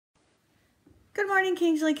Good morning,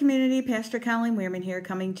 Kingsley community. Pastor Colleen Weirman here,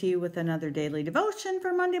 coming to you with another daily devotion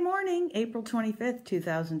for Monday morning, April 25th,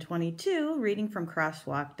 2022, reading from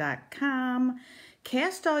crosswalk.com.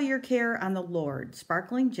 Cast all your care on the Lord,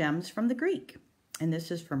 sparkling gems from the Greek. And this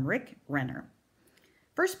is from Rick Renner.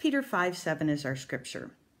 1 Peter 5:7 is our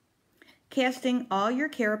scripture. Casting all your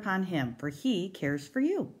care upon him, for he cares for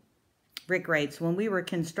you. Rick writes, when we were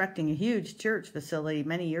constructing a huge church facility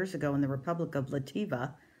many years ago in the Republic of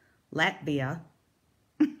Latvia,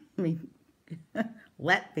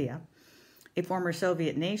 a former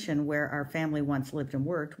Soviet nation where our family once lived and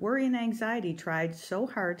worked, worry and anxiety tried so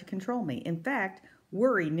hard to control me. In fact,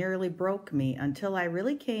 worry nearly broke me until I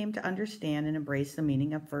really came to understand and embrace the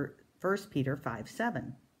meaning of 1 Peter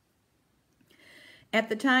 5:7. At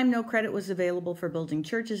the time, no credit was available for building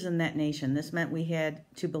churches in that nation. This meant we had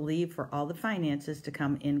to believe for all the finances to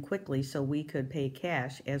come in quickly so we could pay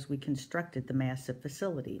cash as we constructed the massive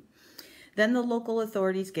facility. Then the local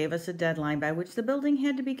authorities gave us a deadline by which the building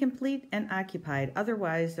had to be complete and occupied.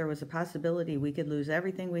 Otherwise, there was a possibility we could lose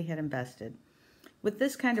everything we had invested. With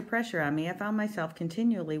this kind of pressure on me, I found myself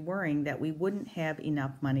continually worrying that we wouldn't have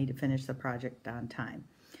enough money to finish the project on time.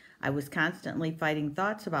 I was constantly fighting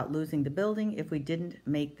thoughts about losing the building if we didn't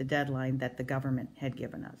make the deadline that the government had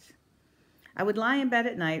given us. I would lie in bed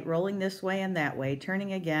at night, rolling this way and that way,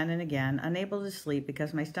 turning again and again, unable to sleep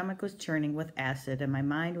because my stomach was churning with acid and my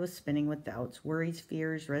mind was spinning with doubts, worries,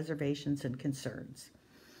 fears, reservations, and concerns.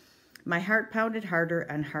 My heart pounded harder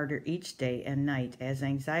and harder each day and night as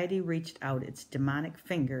anxiety reached out its demonic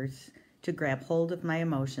fingers to grab hold of my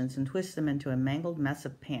emotions and twist them into a mangled mess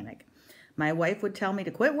of panic. My wife would tell me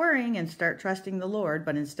to quit worrying and start trusting the Lord,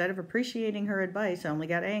 but instead of appreciating her advice, I only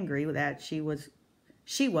got angry that she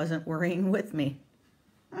wasn't worrying with me.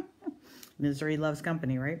 Misery loves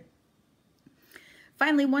company, right?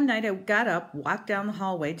 Finally, one night I got up, walked down the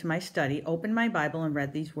hallway to my study, opened my Bible, and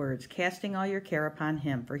read these words, casting all your care upon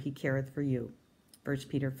him, for he careth for you. 1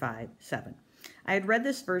 Peter 5:7. I had read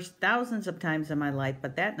this verse thousands of times in my life,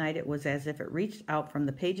 but that night it was as if it reached out from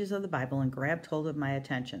the pages of the Bible and grabbed hold of my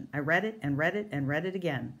attention. I read it and read it and read it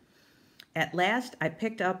again. At last, I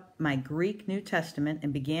picked up my Greek New Testament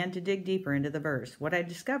and began to dig deeper into the verse. What I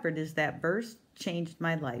discovered is that verse changed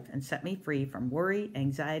my life and set me free from worry,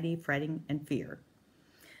 anxiety, fretting, and fear.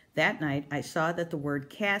 That night, I saw that the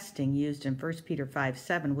word casting used in 1 Peter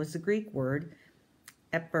 5:7 was the Greek word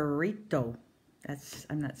eperito.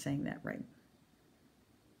 I'm not saying that right.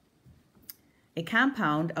 A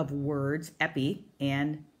compound of words epi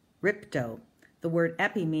and ripto. The word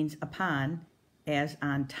epi means upon, as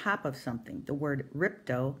on top of something. The word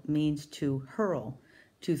ripto means to hurl,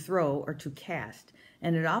 to throw, or to cast,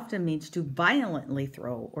 and it often means to violently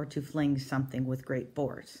throw or to fling something with great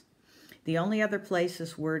force. The only other place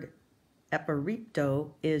this word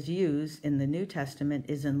eperipto is used in the New Testament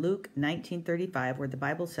is in Luke 19:35, where the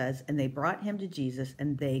Bible says, and they brought him to Jesus,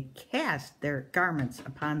 and they cast their garments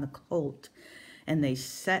upon the colt, and they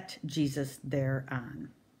set Jesus thereon.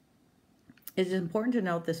 It is important to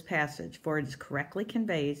note this passage, for it correctly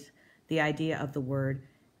conveys the idea of the word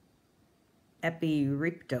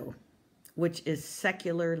epiripto, which is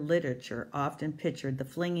secular literature often pictured the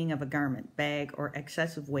flinging of a garment, bag, or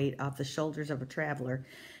excessive weight off the shoulders of a traveler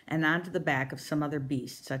and onto the back of some other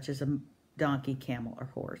beast, such as a donkey, camel, or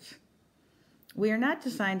horse. We are not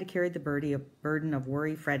designed to carry the burden of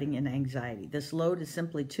worry, fretting, and anxiety. This load is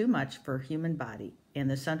simply too much for a human body and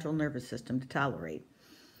the central nervous system to tolerate.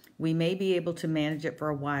 We may be able to manage it for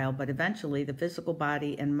a while, but eventually the physical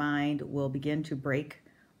body and mind will begin to break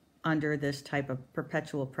under this type of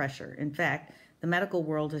perpetual pressure. In fact, the medical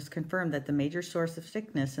world has confirmed that the major source of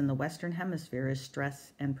sickness in the Western Hemisphere is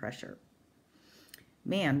stress and pressure.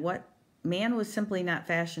 Man was simply not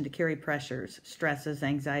fashioned to carry pressures, stresses,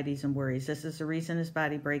 anxieties, and worries. This is the reason his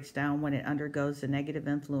body breaks down when it undergoes the negative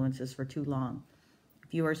influences for too long.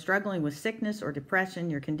 If you are struggling with sickness or depression,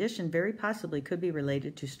 your condition very possibly could be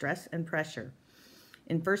related to stress and pressure.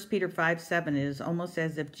 In 1 Peter 5:7, it is almost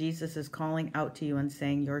as if Jesus is calling out to you and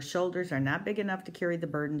saying, your shoulders are not big enough to carry the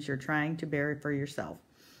burdens you're trying to bear for yourself.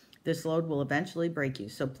 This load will eventually break you,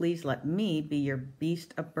 so please let me be your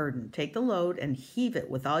beast of burden. Take the load and heave it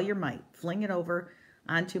with all your might. Fling it over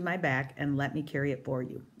onto my back and let me carry it for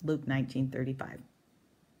you. Luke 19:35.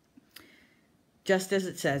 Just as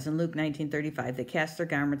it says in Luke 19:35, they cast their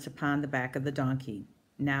garments upon the back of the donkey.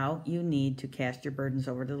 Now you need to cast your burdens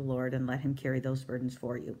over to the Lord and let him carry those burdens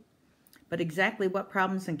for you. But exactly what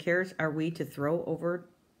problems and cares are we to throw over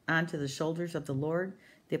onto the shoulders of the Lord?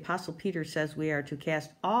 The Apostle Peter says we are to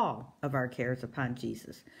cast all of our cares upon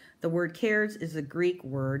Jesus. The word cares is a Greek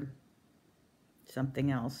word,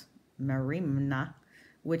 something else, merimna,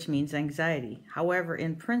 which means anxiety. However,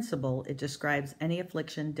 in principle, it describes any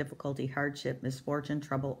affliction, difficulty, hardship, misfortune,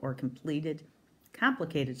 trouble, or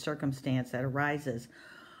complicated circumstance that arises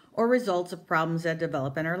or results of problems that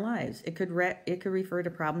develop in our lives. It could refer to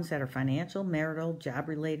problems that are financial, marital,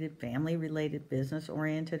 job-related, family-related,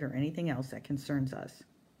 business-oriented, or anything else that concerns us.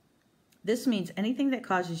 This means anything that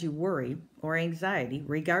causes you worry or anxiety,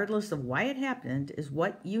 regardless of why it happened, is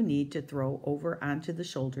what you need to throw over onto the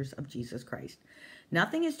shoulders of Jesus Christ.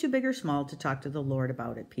 Nothing is too big or small to talk to the Lord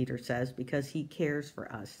about it, Peter says, because he cares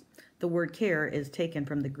for us. The word care is taken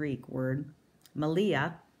from the Greek word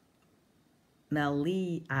melii,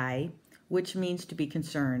 which means to be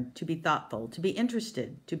concerned, to be thoughtful, to be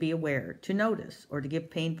interested, to be aware, to notice, or to give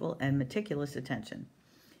painful and meticulous attention.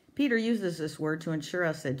 Peter uses this word to assure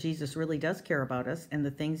us that Jesus really does care about us and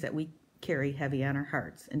the things that we carry heavy on our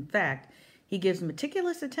hearts. In fact, he gives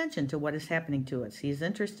meticulous attention to what is happening to us. He is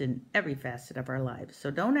interested in every facet of our lives.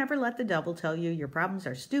 So don't ever let the devil tell you your problems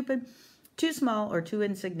are stupid, too small, or too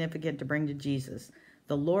insignificant to bring to Jesus.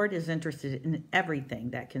 The Lord is interested in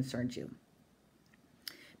everything that concerns you.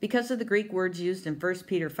 Because of the Greek words used in 1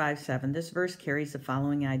 Peter 5:7, this verse carries the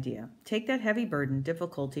following idea. Take that heavy burden,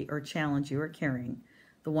 difficulty, or challenge you are carrying,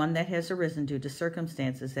 the one that has arisen due to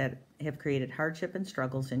circumstances that have created hardship and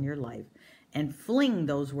struggles in your life, and fling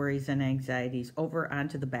those worries and anxieties over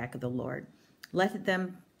onto the back of the Lord. Let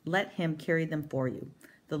him carry them for you.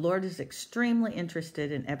 The Lord is extremely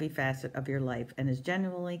interested in every facet of your life and is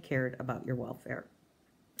genuinely concerned about your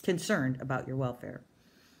welfare.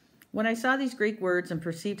 When I saw these Greek words and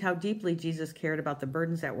perceived how deeply Jesus cared about the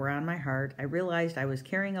burdens that were on my heart, I realized I was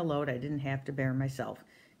carrying a load I didn't have to bear myself.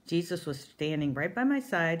 Jesus was standing right by my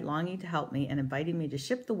side, longing to help me and inviting me to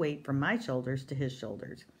shift the weight from my shoulders to his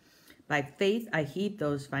shoulders. By faith, I heaped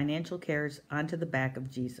those financial cares onto the back of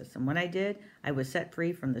Jesus. And when I did, I was set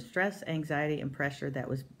free from the stress, anxiety, and pressure that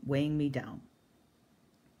was weighing me down.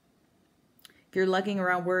 If you're lugging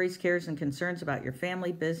around worries, cares, and concerns about your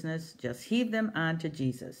family, business, just heave them onto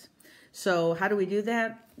Jesus. So how do we do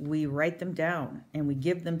that? We write them down and we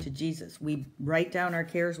give them to Jesus. We write down our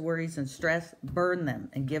cares, worries, and stress, burn them,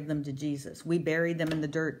 and give them to Jesus. We bury them in the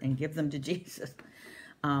dirt and give them to Jesus.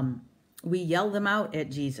 We yell them out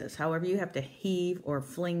at Jesus. However, you have to heave or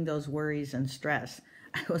fling those worries and stress.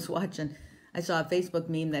 I saw a Facebook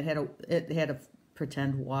meme that had a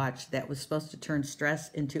pretend watch that was supposed to turn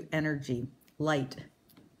stress into energy, light.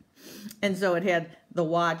 And so it had the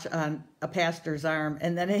watch on a pastor's arm,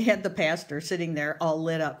 and then it had the pastor sitting there all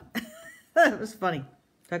lit up. It was funny.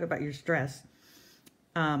 Talk about your stress.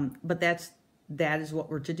 But that is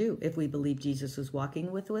what we're to do. If we believe Jesus is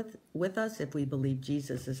walking with us, if we believe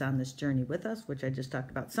Jesus is on this journey with us, which I just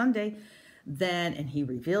talked about Sunday, and he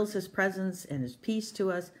reveals his presence and his peace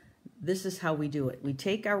to us, this is how we do it. We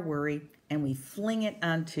take our worry and we fling it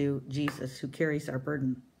onto Jesus, who carries our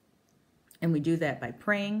burden. And we do that by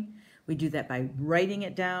praying. We do that by writing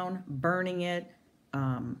it down, burning it,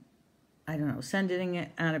 sending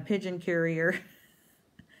it on a pigeon carrier,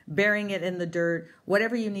 burying it in the dirt,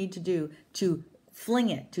 whatever you need to do to fling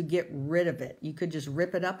it, to get rid of it. You could just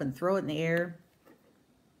rip it up and throw it in the air.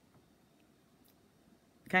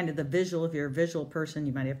 Kind of the visual, if you're a visual person,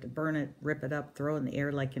 you might have to burn it, rip it up, throw it in the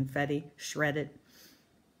air like confetti, shred it.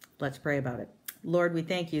 Let's pray about it. Lord, we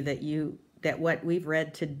thank you that what we've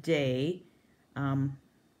read today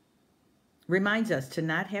reminds us to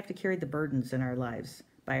not have to carry the burdens in our lives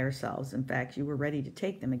by ourselves. In fact, you were ready to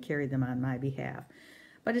take them and carry them on my behalf.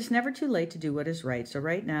 But it's never too late to do what is right. So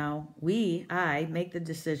right now, I make the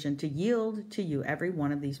decision to yield to you every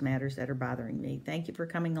one of these matters that are bothering me. Thank you for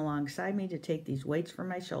coming alongside me to take these weights from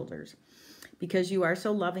my shoulders. Because you are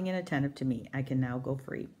so loving and attentive to me, I can now go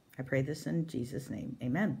free. I pray this in Jesus' name.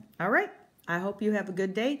 Amen. All right. I hope you have a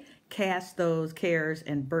good day. Cast those cares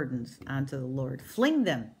and burdens onto the Lord. Fling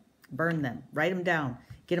them, burn them, write them down.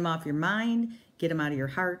 Get them off your mind, get them out of your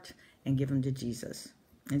heart, and give them to Jesus.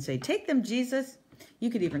 And say, take them, Jesus. You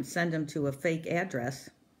could even send them to a fake address,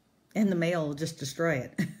 and the mail will just destroy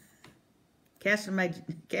it. Casting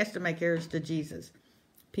my cares to Jesus.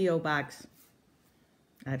 P.O. Box,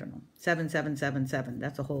 7777.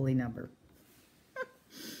 That's a holy number.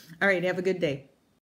 All right, have a good day.